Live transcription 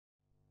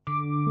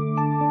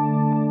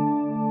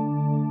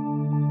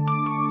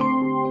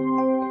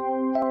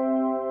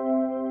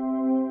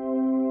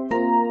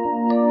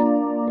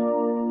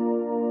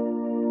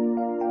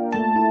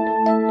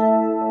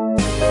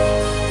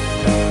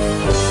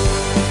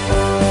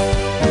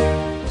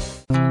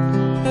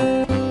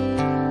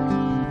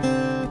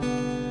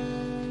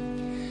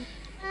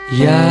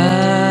ยา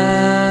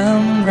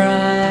มร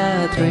า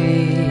ตรี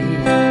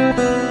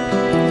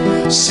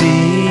สี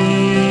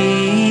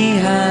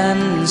หั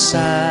นษ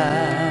า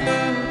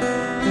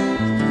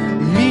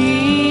มี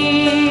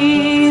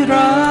ร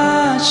า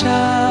ช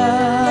า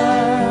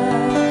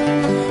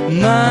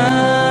มา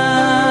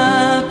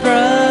ปร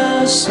ะ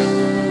สู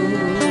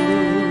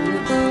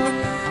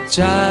ติจ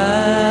า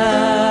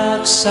ก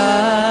สา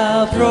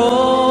พร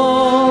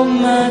ห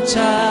มจ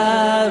า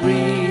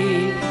รี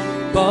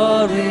บ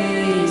ริ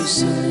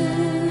สุทธิ์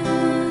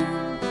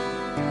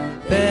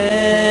เป็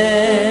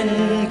น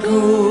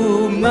กุ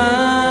มา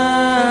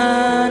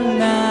ร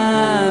น่า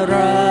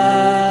รั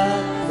ก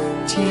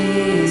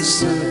ที่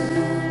สุด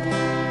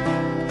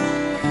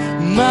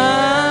มา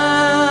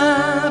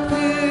เ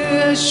พื่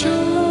อ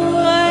ช่ว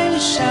ย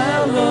ชา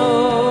วโล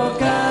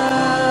กา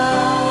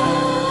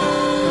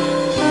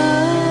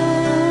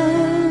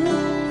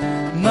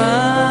มา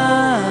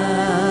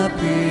เ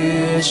พื่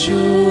อ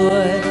ช่ว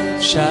ย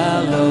ชาว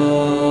โล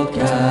ก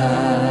า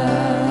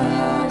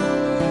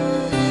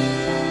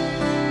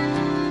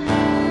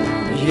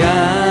ย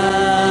า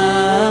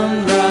ม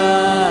รา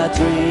ต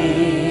รี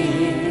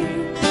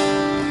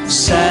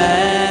แส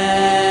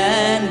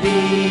น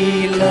ดี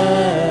เลิ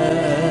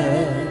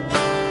ศ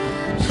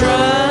พร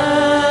ะ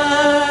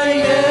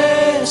เย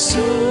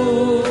ซู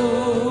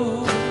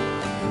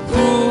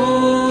ผู้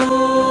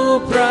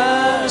ประ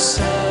เส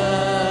ริ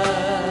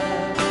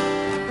ฐ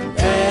เ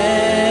ป็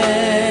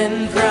น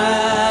พระ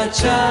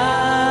เจ้า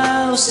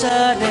เส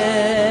ด็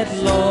จ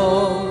ล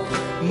ง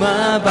มา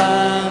บั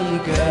ง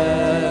เกิ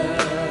ด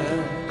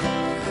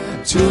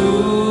ทุ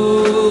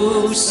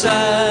กส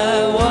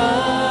วร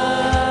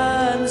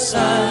รค์สร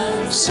ร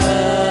เสริ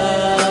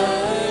ญ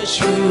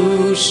ชู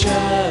เ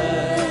ชิ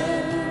ด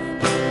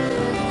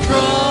เพร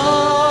า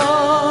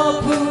ะ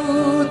ผู้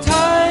ไท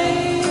ย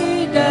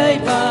ได้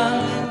บัง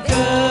เ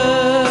กิ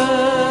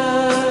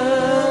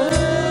ด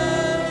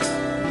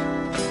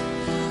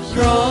เพ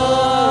รา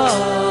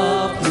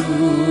ะผู้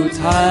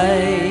ไทย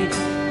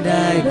ไ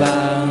ด้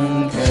บัง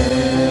เกิ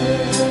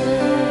ด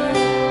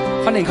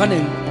ข้อห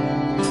นึ่ง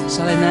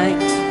Silent night,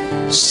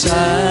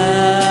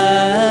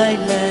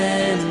 silent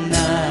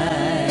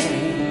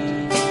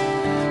night,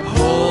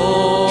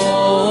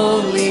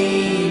 holy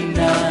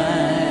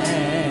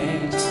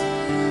night,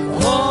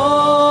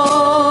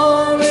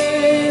 all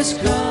is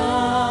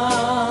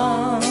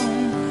gone,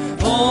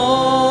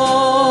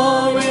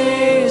 all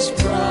is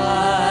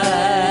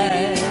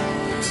bright,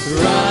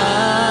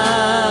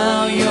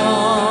 round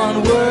yon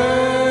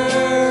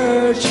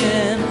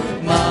virgin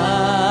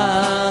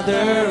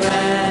mother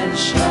and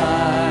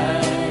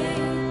child.Sleep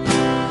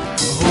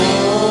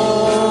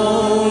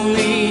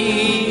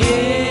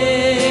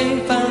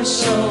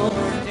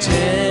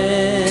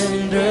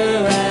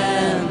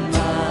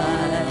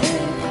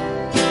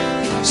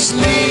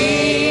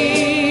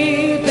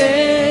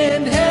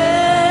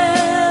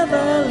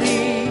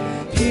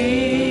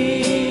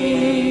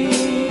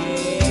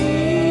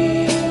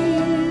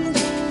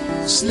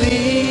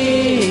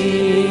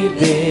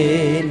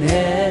in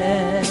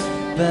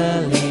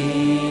heavenly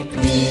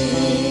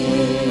peace.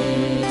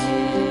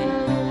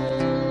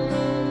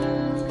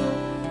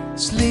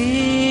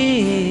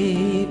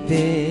 Sleep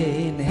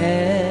in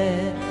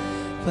heavenly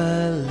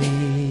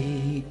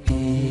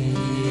peace.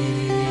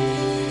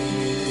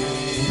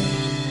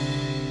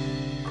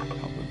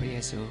 ขอบคุณพระเย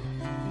ซู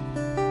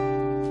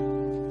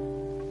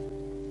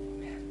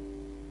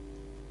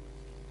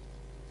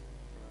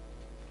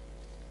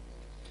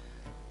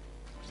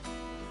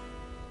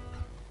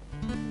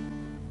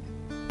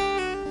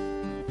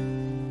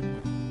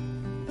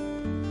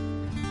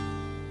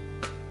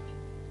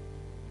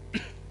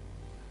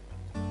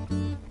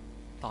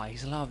ต่ออีก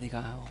สักรอบดีก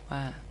ว่าว่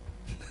า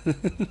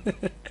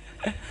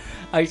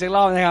เอาอีกสักร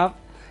อบนะครับ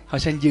ขอ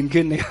เชิญยืน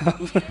ขึ้นนะครับ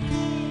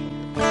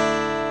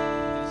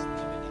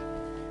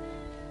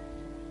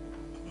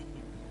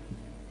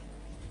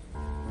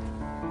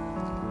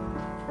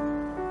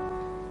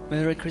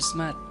Merry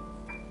Christmas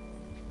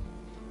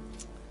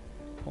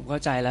ผมเข้า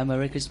ใจแล้ว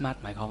Merry Christmas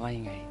หมายความว่า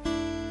ยังไง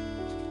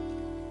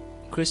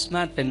คริสต์ม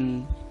าสเป็น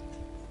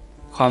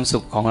ความสุ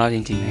ขของเราจ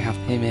ริงๆนะครับ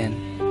เอเมน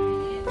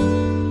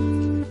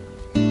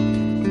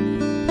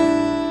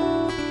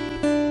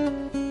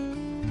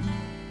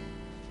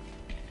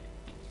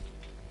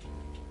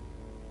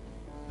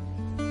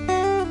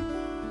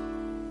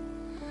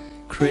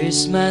คริส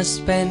ต์มาส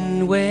เป็น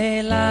เว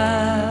ลา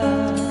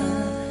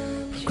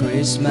ค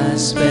ริสต์มา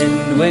สเป็น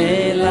เว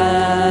ลา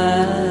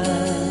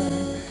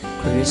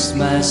คริสต์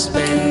มาสเ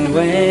ป็นเว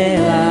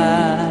ลา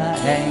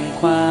แห่ง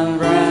ความ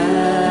รัก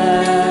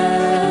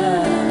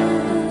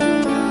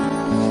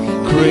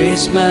คริ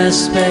สต์มาส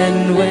เป็น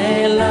เว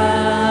ลา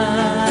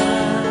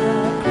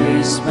ค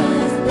ริสต์มา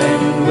สเป็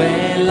นเว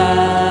ลา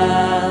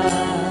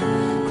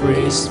ค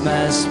ริสต์มา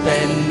สเป็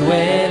นเว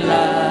ล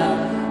า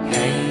แ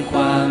ห่งคว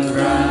าม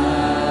รัก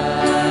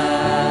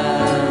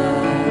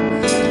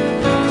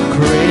ค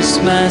ริส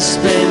ต์มาส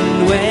เป็น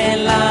เว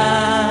ลา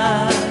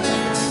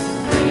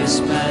คริส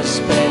ต์มาส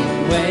เป็น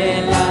เว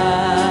ลา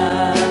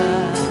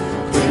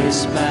คริส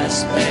ต์มาส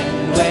เป็น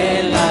เว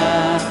ลา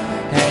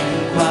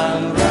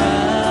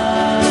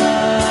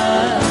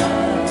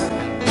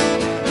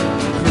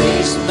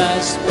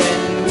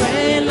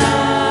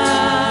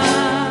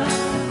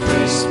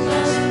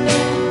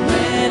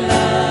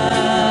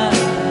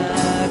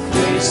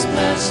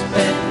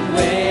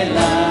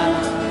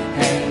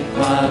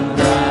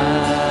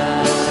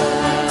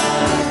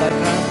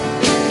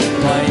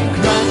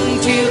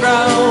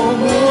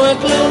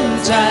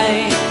ใจ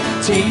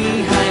ทิ้ง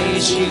ให้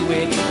ชี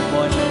วิตห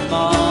ม่นหม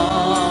อ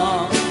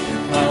ง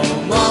เฝ้า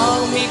มอง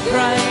มีใค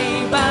ร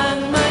บ้าง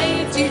ไหม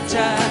ที่จ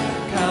ะ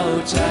เข้า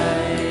ใจ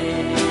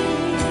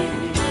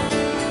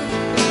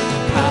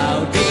ข่าว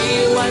ดี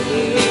วัน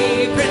นี้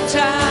พระเ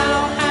จ้า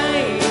ให้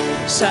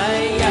ใส่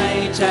ใย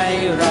ใจ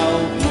เรา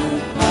ผู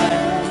กพัน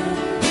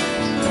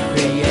พ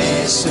ระเย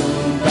ซู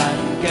บัง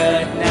เกิ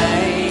ดใน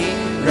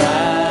ร่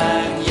า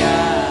งย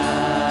า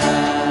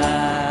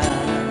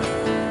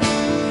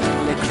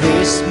และค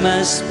ริสต์มา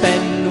สเป็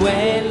นเว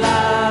ล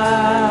า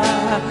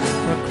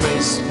เพราะคริ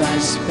สต์มา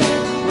สเป็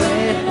นเว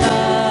ลา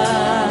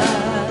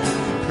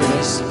ค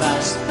ริสต์มา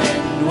สเป็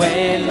นเว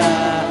ลา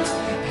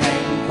แห่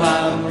งคว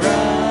าม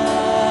รั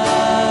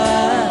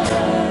ก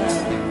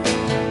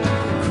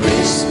ค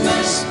ริสต์มา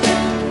สเป็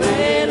นเว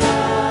ลา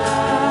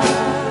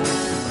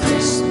ค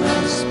ริสต์มา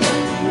สเป็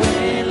นเว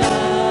ลา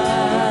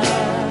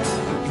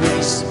คริ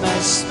สต์มา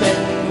สเป็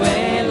นเว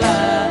ลา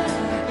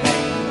แห่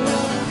ง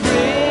ค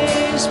ริ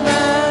สต์ม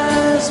า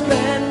สเ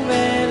ป็นเว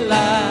ล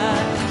า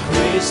ค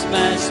ริสต์ม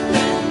าสเ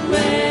ป็นเว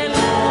ล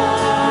า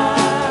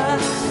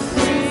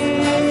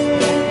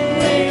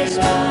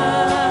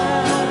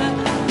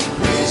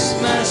คริสต์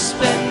มาส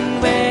เป็น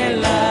เว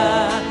ลา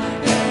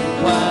แห่ง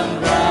ความ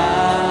รั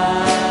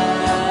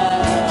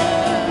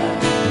ก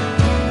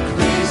ค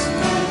ริสต์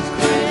มาสเ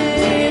ป็น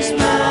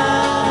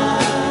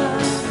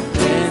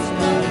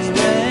เ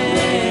ว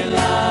ล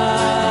า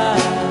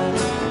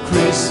ค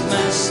ริสต์ม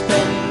าสเ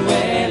ป็นเว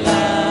ล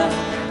า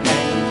แ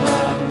ห่งคว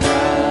าม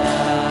รั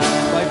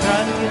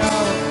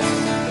ก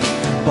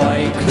บ่อ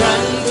ยครั้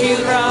งที่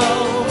เรา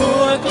หั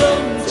วกลุ้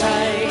มใจ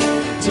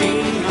ทิ้ง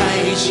ให้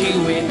ชี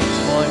วิต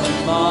หม่น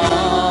หมอ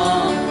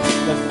ง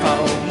และเฝ้า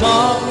ม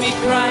องมี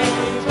ใคร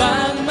บ้า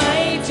งไหม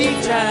ที่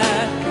จะ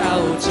เข้า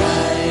ใจ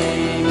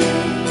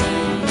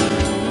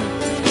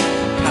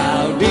ข่า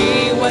วดี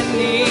วัน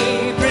นี้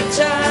พระเ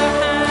จ้า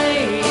ให้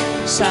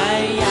ใส่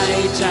ใย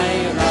ใจ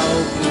เรา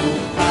ผูก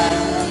พัน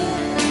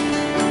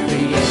พร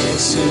ะเย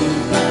ซู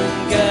บัง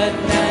เกิด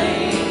ใน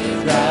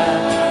ร่า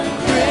ง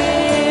คริ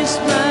ส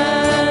ต์มา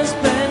ส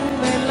เป็น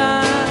เวลา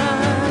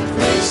ค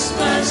ริสต์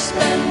มาสเ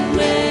ป็นเ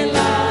วล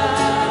า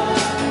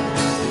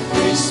ค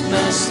ริส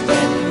ต์มา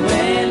สเป็นเว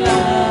ลาค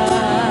ริส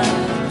ต์มาสเป็น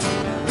เวล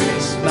า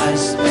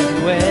แห่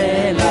งควา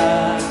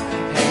ม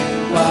รั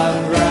กคริ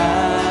สต์ม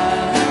าส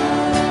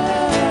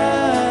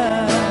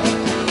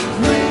ค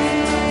ริสต์ม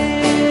าส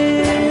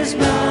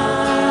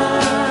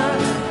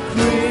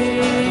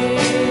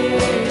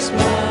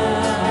ค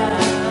ริส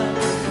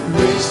ต์มา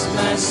สเป็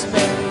นเ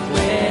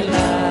วล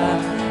า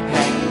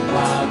แห่ง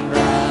ความ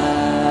รั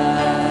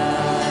ก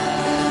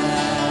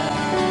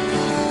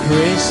ค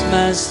ริสต์ม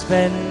าสเ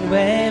ป็นเว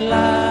ล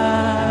า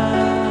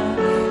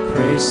ค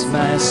ริสต์ม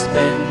าสเ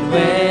ป็นเว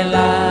ล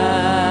า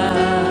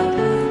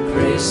ค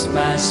ริสต์ม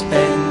าสเ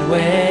ป็นเว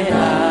ล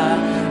า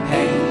แ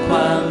ห่งคว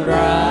าม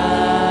รั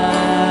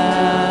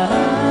ก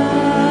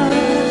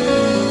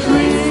ค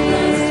ริสต์ม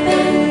าสเป็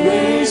นค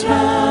ริสต์ม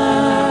า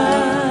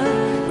ส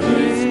ค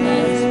ริสต์มา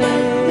สเป็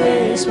นค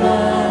ริสต์มา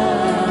ส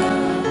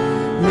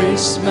คริ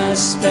สต์มา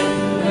สเป็น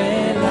เว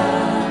ลา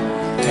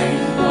แห่ง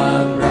ควา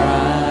มรั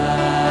ก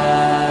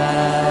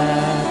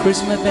คริ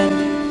สต์มาสเป็น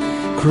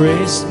ค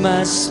ริสต์มา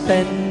สเป็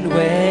นเว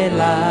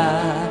ลา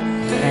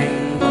แห่ง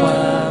คว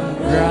าม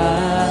รั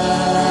ก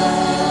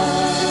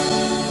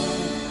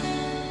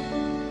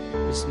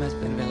คริสต์มาส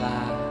เป็นเวลา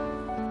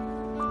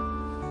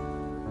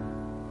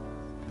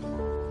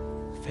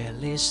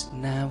Feliz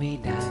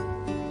Navidad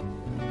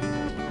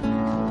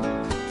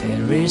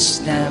Feliz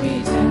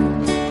Navidad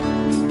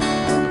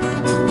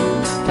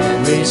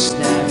Feliz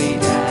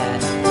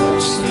Navidad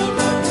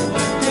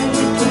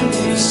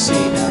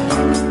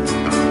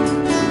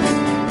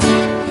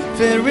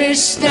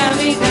Feliz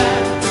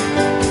Navidad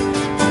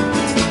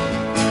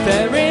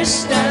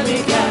Feliz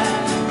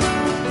Navidad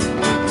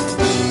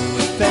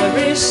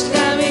Feliz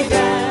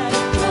Navidad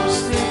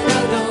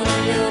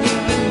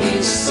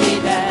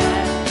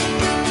Felicidad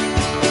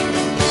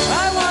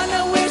I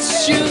wanna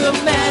wish you a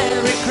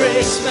Merry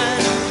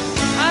Christmas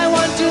I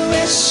want to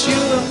wish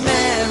you a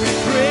Merry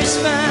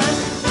Christmas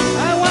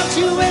I want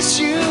to wish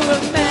you a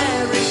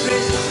Merry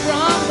Christmas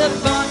from the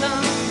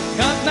bottom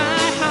of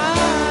my heart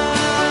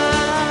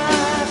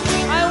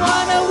I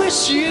wanna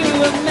wish you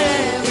a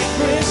Merry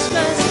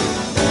Christmas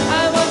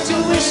I want to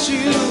wish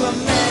you a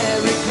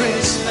Merry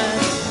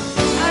Christmas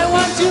I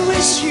want to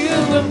wish you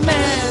a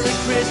Merry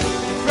Christmas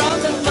from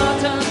the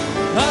bottom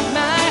of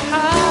my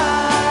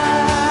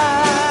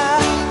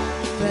heart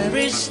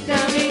Feliz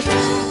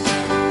Navidad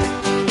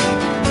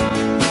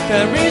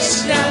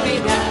Feliz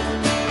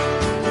Navidad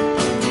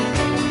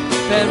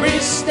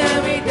Feliz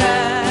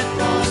Navidad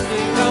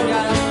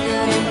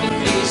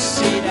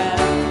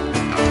Felicidad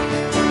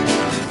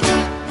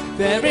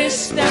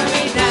Feliz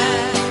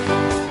Navidad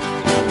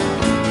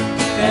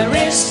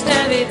Feliz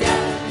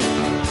Navidad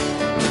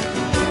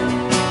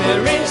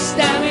Feliz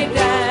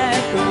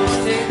Navidad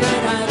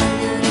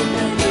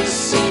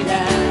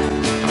Felicidad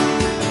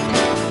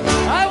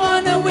I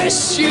wanna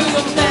wish you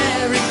a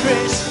Merry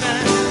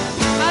Christmas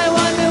I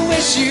wanna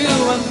wish you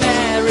a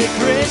Merry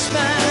Christmas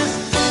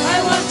Christmas